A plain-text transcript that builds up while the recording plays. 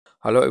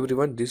Hello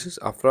everyone, this is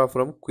Afra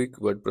from Quick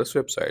WordPress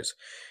Websites.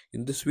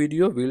 In this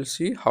video, we'll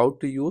see how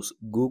to use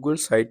Google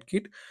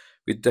Sitekit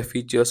with the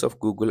features of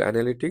Google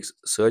Analytics,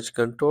 Search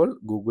Control,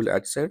 Google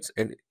Adsense,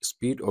 and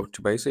Speed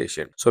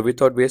Optimization. So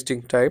without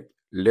wasting time,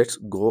 let's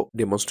go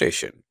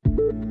demonstration.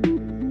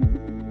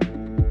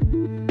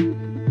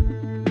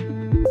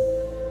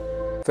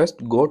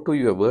 First, go to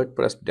your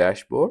WordPress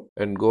dashboard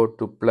and go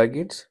to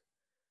Plugins.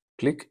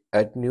 Click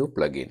add new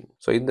plugin.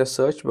 So in the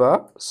search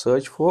bar,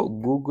 search for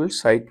Google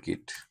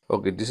Sitekit.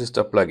 Okay, this is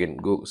the plugin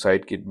Google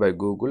Sitekit by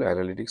Google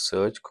Analytics,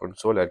 Search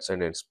Console,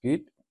 AdSense and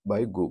Speed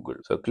by Google.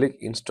 So click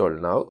install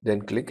now,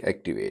 then click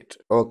activate.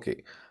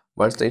 Okay,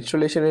 once the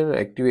installation and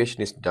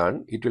activation is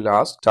done, it will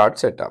ask start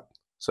setup.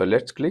 So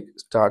let's click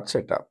start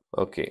setup.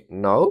 Okay,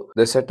 now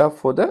the setup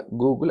for the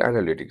Google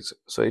Analytics.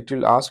 So it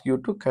will ask you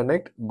to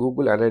connect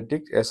Google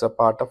Analytics as a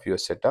part of your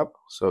setup.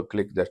 So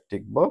click the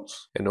tick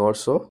box and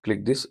also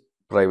click this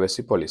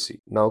privacy policy.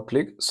 Now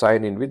click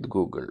sign in with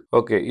Google.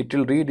 Okay, it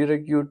will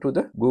redirect you to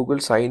the Google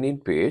sign in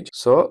page.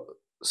 So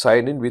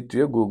sign in with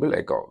your Google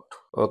account.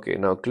 Okay,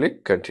 now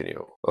click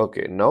continue.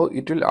 Okay, now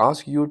it will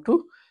ask you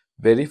to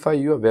verify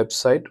your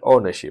website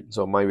ownership.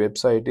 So my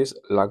website is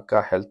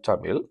Lanka Health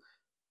Tamil.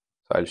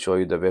 So I'll show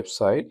you the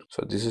website.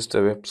 So this is the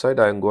website.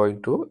 I am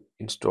going to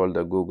install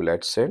the Google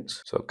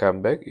AdSense. So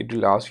come back. It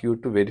will ask you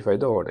to verify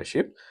the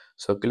ownership.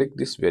 So click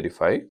this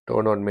verify.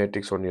 Turn on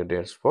matrix on your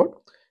dashboard.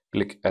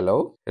 Click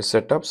allow.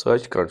 Set up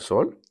search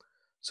console.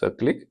 So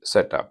click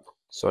setup.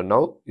 So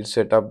now it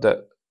set up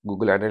the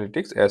Google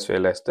Analytics as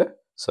well as the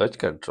search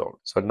control.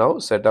 So now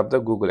set up the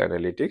Google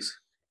Analytics.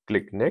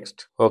 Click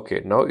next.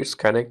 Okay, now it's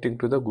connecting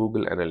to the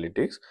Google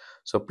Analytics.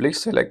 So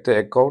please select the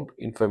account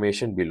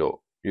information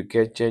below. You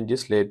can change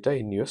this later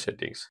in your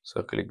settings.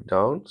 So click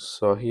down.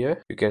 So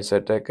here you can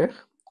set like a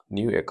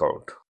new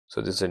account.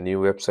 So this is a new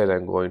website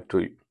I'm going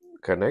to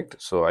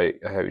connect. So I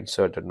have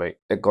inserted my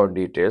account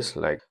details,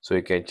 like, so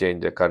you can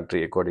change the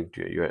country according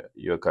to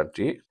your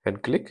country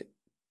and click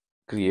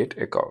create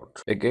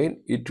account.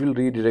 Again, it will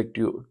redirect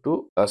you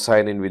to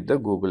sign in with the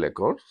Google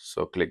account.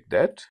 So click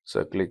that.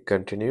 So click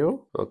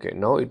continue. Okay,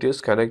 now it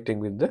is connecting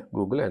with the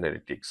Google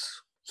Analytics.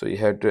 So you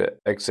have to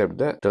accept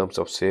the terms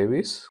of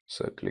service.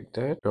 So click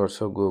that.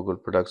 Also Google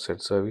products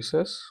and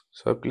services.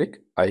 So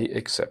click I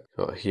accept.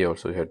 So here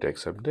also you have to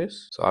accept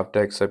this. So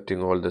after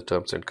accepting all the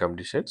terms and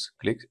conditions,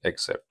 click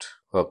accept.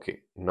 Okay,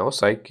 now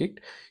Sitekit,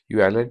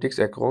 your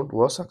analytics account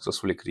was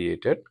successfully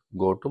created.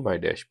 Go to my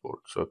dashboard.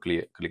 So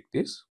click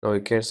this. Now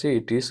you can see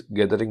it is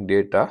gathering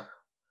data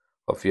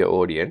of your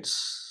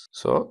audience.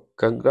 So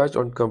congrats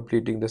on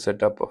completing the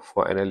setup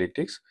for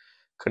analytics.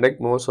 Connect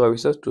more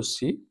services to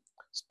see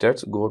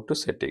stats. Go to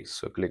settings.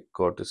 So click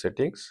go to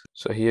settings.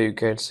 So here you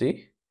can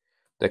see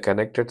the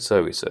connected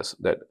services,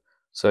 that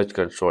search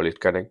control is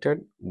connected,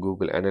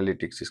 Google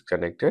Analytics is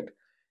connected,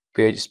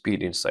 page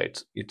speed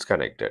insights it's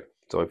connected.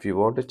 So if you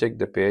want to check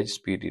the page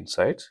speed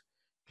insights,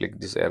 click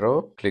this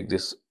arrow, click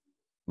this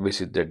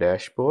visit the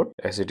dashboard.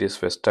 As it is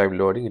first time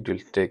loading, it will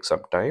take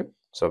some time,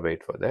 so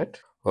wait for that.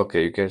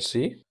 Okay, you can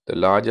see the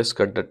largest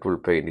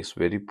contentful pane is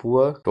very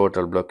poor,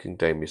 total blocking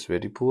time is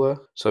very poor.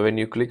 So when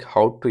you click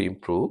how to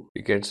improve,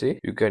 you can see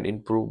you can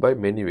improve by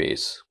many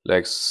ways,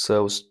 like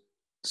serve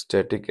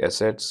static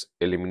assets,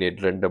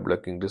 eliminate render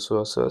blocking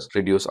resources,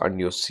 reduce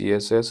unused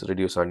CSS,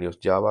 reduce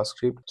unused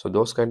JavaScript. So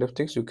those kind of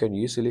things you can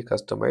easily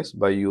customize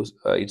by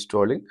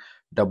installing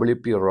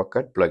WP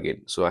Rocket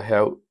plugin. So I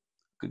have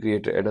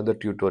created another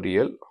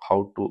tutorial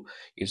how to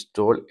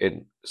install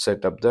and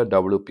set up the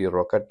WP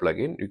Rocket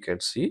plugin. You can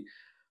see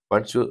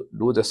once you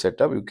do the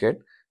setup, you can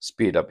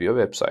speed up your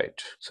website.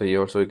 So here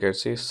also you can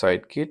see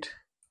Sitekit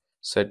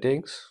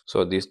settings.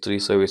 So these three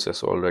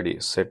services already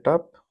set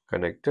up,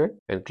 connected,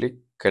 and click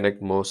connect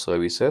more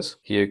services.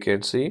 Here you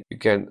can see you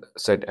can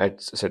set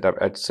up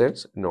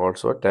AdSense and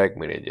also tag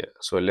manager.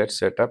 So let's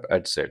set up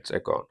AdSense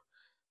account.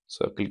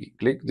 So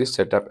click this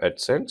setup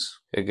AdSense.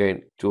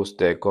 Again, choose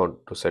the account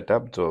to set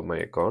up. So my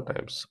account,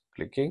 I'm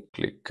clicking,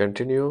 click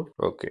continue.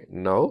 Okay,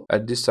 now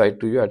add this site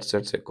to your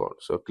AdSense account.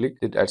 So click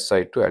it add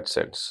site to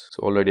AdSense.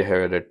 So already I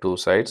have added 2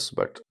 sites,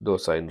 but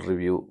those are in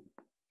review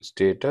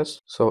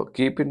status. So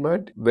keep in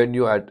mind, when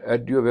you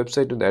add your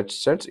website to the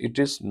AdSense, it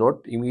is not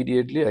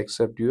immediately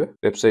accept your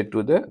website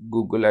to the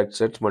Google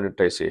AdSense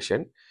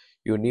monetization.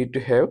 You need to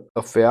have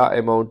a fair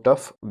amount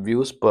of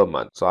views per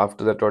month. So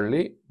after that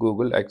only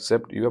Google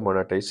accept your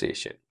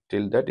monetization.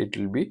 Till that it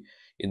will be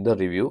in the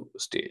review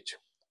stage.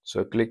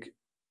 So click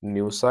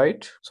new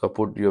site. So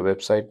put your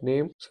website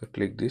name. So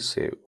click this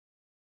save.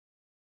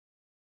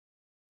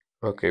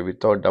 Okay,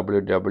 without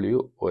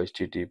www or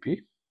http,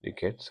 you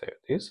can save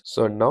this.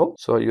 So now,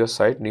 so your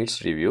site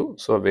needs review.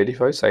 So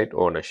verify site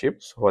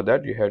ownership. So for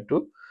that you have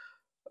to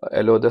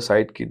allow the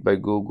Sitekit by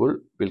Google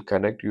will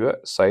connect your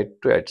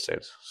site to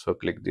AdSense. So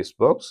click this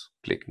box,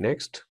 click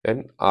next,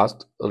 and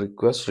ask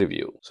request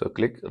review. So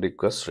click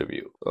request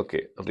review.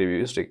 Okay,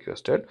 review is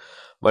requested.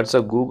 Once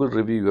a Google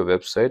review your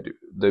website,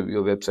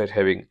 your website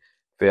having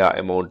fair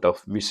amount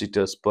of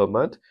visitors per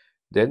month,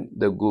 then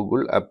the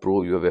Google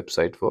approve your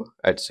website for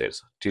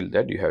AdSense. Till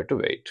that you have to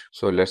wait.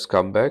 So let's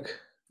come back.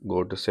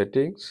 Go to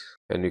settings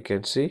and you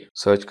can see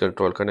search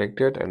control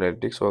connected,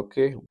 analytics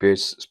okay, page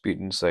speed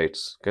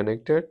insights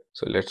connected.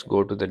 So let's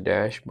go to the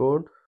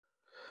dashboard.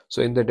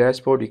 So in the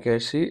dashboard, you can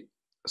see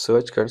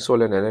Search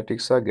Console and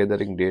Analytics are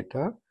gathering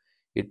data.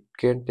 It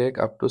can take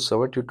up to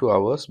 72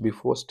 hours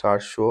before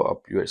start show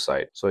up your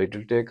site. So it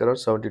will take around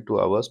 72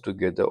 hours to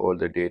gather all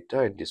the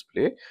data and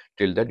display.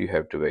 Till that you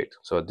have to wait.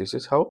 So this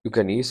is how you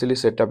can easily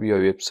set up your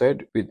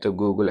website with the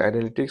Google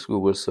Analytics,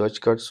 Google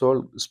Search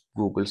Console,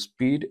 Google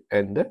Speed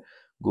and the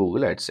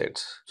Google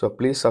AdSense. So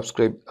please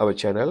subscribe our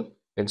channel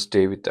and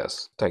stay with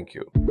us. Thank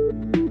you.